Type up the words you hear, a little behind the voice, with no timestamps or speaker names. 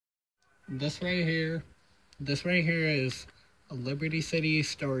this right here is a Liberty City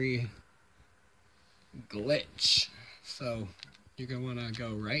story glitch. So you're going to want to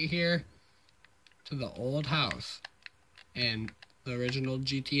go right here to the old house in the original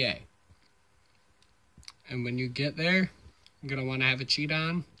GTA. And when you get there, you're going to want to have a cheat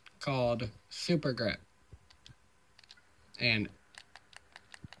on called Super Grip. And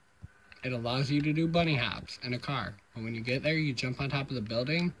it allows you to do bunny hops in a car. But when you get there, you jump on top of the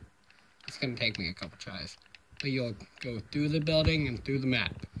building. It's going to take me a couple tries. But you'll go through the building and through the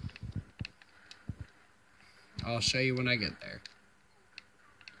map. I'll show you when I get there.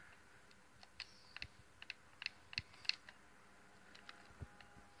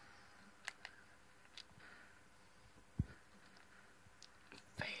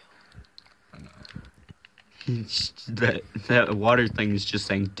 That water thing is just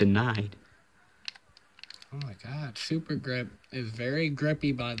saying denied. Oh my god, Super Grip is very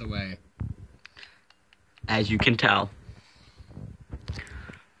grippy, by the way. As you can tell.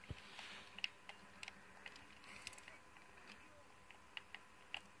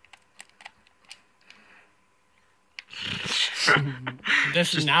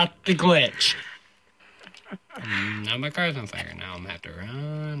 This is not the glitch. Now my car's on fire. Now I'm gonna have to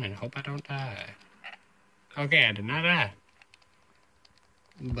run and hope I don't die. Okay, I did not die.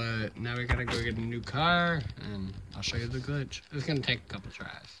 But now we gotta go get a new car, and I'll show you the glitch. It's gonna take a couple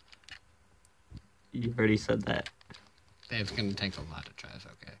tries. You already said that. It's gonna take a lot of tries,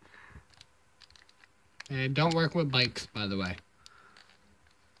 okay. And don't work with bikes, by the way.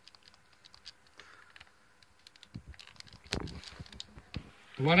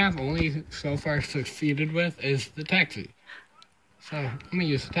 What I've only so far succeeded with is the taxi. So, I'm gonna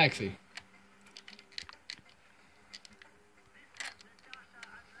use the taxi.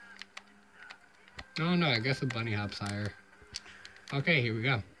 Oh no, I guess the bunny hop's higher. Okay, here we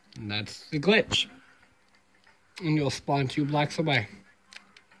go. And that's the glitch. And you'll spawn 2 blocks away.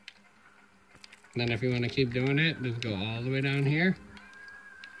 And then if you want to keep doing it, just go all the way down here.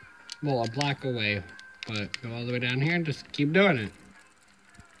 Well, a block away. But go all the way down here and just keep doing it.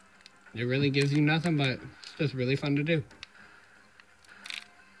 It really gives you nothing, but it's just really fun to do.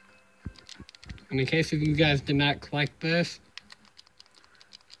 And in case if you guys did not collect this,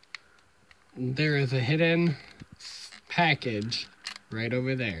 there is a hidden package right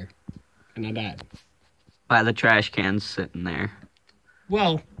over there. And I died. By the trash cans sitting there.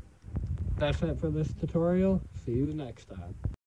 Well, that's it for this tutorial. See you next time.